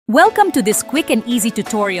Welcome to this quick and easy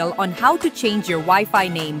tutorial on how to change your Wi-Fi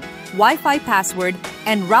name, Wi-Fi password,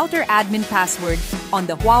 and router admin password on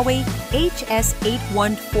the Huawei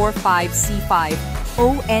HS8145C5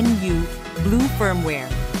 ONU Blue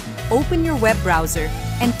firmware. Open your web browser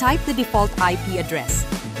and type the default IP address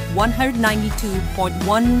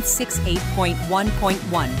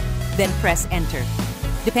 192.168.1.1, then press enter.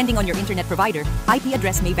 Depending on your internet provider, IP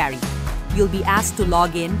address may vary. You'll be asked to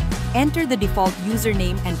log in, enter the default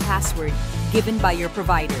username and password given by your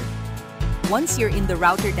provider. Once you're in the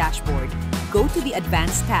router dashboard, go to the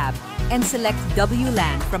Advanced tab and select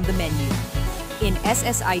WLAN from the menu. In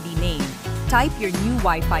SSID name, type your new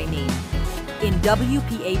Wi-Fi name. In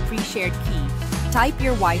WPA pre-shared key, type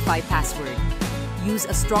your Wi-Fi password. Use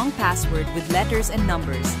a strong password with letters and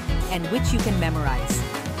numbers, and which you can memorize.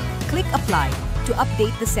 Click Apply to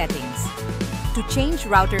update the settings. To change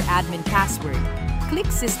router admin password, click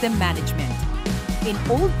System Management. In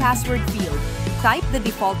Old Password field, type the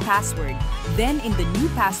default password. Then in the New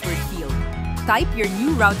Password field, type your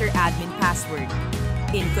new router admin password.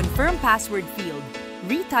 In Confirm Password field,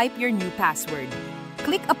 retype your new password.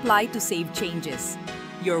 Click Apply to save changes.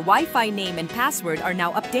 Your Wi-Fi name and password are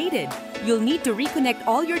now updated. You'll need to reconnect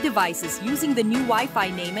all your devices using the new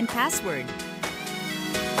Wi-Fi name and password.